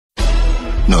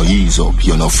No ease up,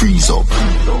 you no freeze up.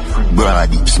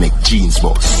 Broad dips make jeans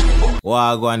bust.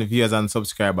 Wagwan viewers and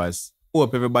subscribers.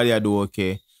 Hope everybody are do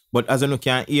okay. But as you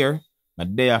can hear, my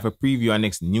day have a preview our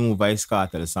next new Vice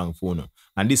Kartel song for you.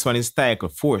 And this one is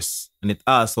titled Force. And it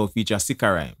also features Sika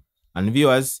rhyme. And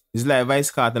viewers, it's like Vice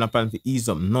Kartel and plan to ease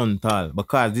up none at all.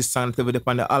 Because this song not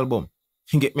on the album.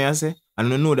 You get me I say? And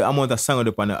you know the amount of song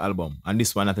on the album. And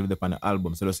this one not on the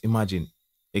album. So just imagine.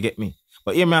 You get me?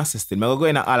 But here my assistant, I'm going to go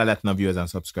in all of that now viewers and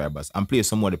subscribers and play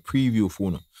some more the preview for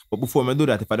you. But before I do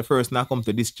that, if you're the first now come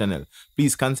to this channel,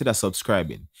 please consider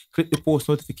subscribing. Click the post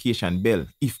notification bell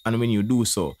if and when you do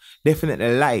so.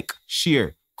 Definitely like,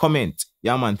 share, comment.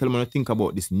 Yeah man, tell me what you think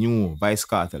about this new Vice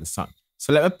Kartel song.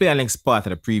 So let me play the next part of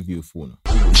the preview for you.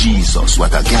 Jesus, what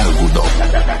a girl good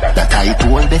up. That I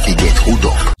told if you get hood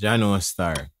up. Jano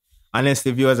Star.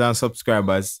 Honestly, viewers and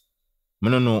subscribers, I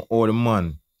don't know how the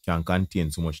man can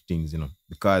contain so much things, you know.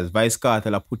 Because Vice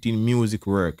Kartel are putting music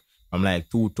work from like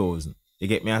 2000. You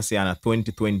get me I say, and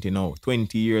 2020 now.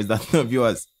 20 years that no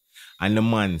viewers. And the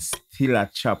man still a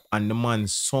chop. And the man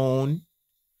sound,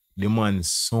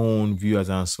 viewers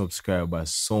and subscribers,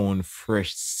 sound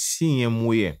fresh, same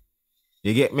way.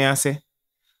 You get me I say?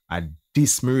 A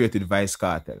dismirated Vice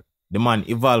Kartel. The man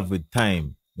evolved with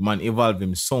time. The man evolved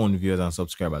him sound, viewers and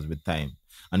subscribers with time.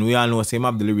 And we all know him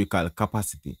have the lyrical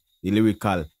capacity, the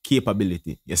lyrical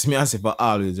capability. Yes, me I say for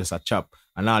always just a chop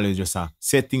and always just a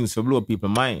say things to blow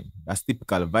people's mind. That's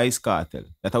typical Vice Kartel.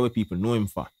 That's how people know him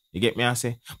for. You get me I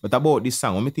say? But about this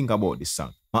song, what me think about this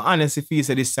song? My honestly feel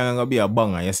say this song is gonna be a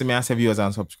banger. You see me I say viewers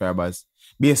and subscribers.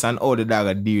 Based on how the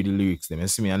dog deal the lyrics them. You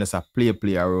see me and just a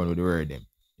play around with the word them.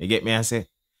 You get me I say?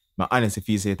 My honestly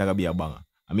feel say it's gonna be a banger.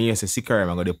 I mean, yes, a Sika rhyme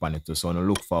I'm gonna dip on it too, so I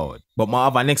look forward. But I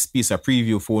have a next piece of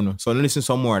preview for you, so listen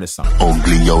some more of the song.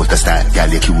 Ugly out the style, girl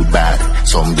you cute bad.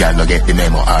 Some girl no get the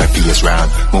memo RPS round.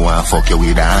 Me want fuck you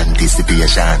with the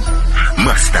anticipation.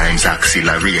 Must times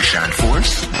acceleration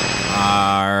force.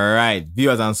 Alright,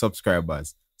 viewers and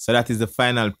subscribers. So that is the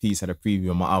final piece of the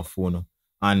preview I have for you.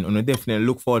 And I definitely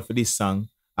look forward for this song.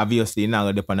 Obviously, it's not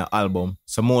gonna dip on the album.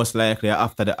 So most likely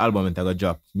after the album it's gonna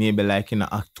drop. Maybe like in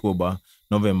October,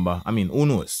 November. I mean, who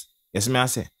knows? Yes, me I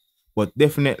say. But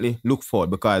definitely look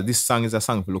forward because this song is a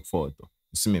song to look forward to.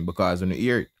 You see me? Because when you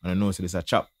hear it and you know so it's a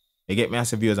chop. You get me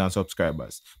as viewers and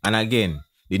subscribers. And again,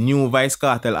 the new Vice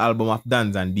Kartel album of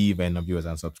Dance and Diva and viewers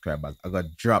and subscribers I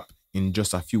got dropped in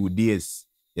just a few days.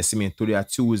 You see me? Today or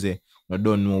Tuesday. I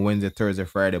don't know Wednesday, Thursday,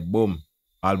 Friday. Boom.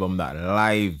 Album that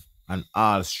live and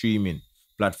all streaming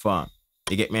platform.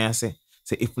 You get me I say?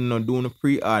 So if you're not doing a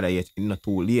pre-order yet, it's not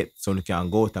too late. So you can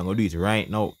go out and go do it right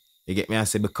now. You get me I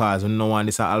say? Because you know want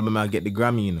this album I get the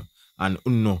Grammy, you know. And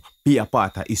you know, be a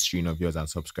part of history, you know, viewers and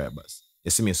subscribers.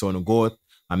 You see me? So you go out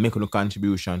and make a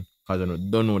contribution. Because you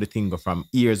don't know the thing from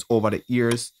years over the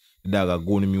years. The dog are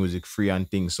going to music free and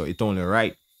things. So it's only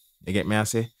right. You get me I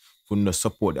say? For you to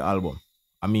support the album.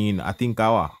 I mean, I think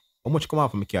how much come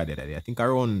out from my car the other day? I think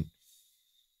around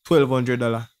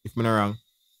 $1,200 if I'm not wrong.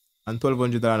 And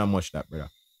 $1,200 not much that, brother.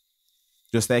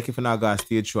 Just like if you not got a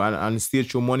stage show. And stage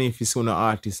show money if you see an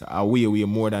artist are way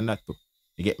more than that too.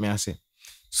 You get me I say?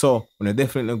 So, when you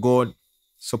definitely go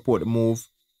support the move,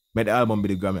 make the album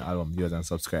be the Grammy album, viewers and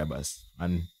subscribers.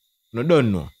 And you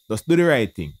don't know. Just do the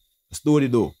right thing. Just do the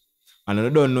do. And you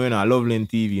don't know, you know, Loveland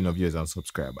TV, you know, viewers and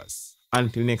subscribers.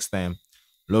 Until next time,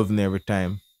 love me every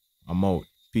time. I'm out.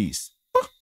 Peace.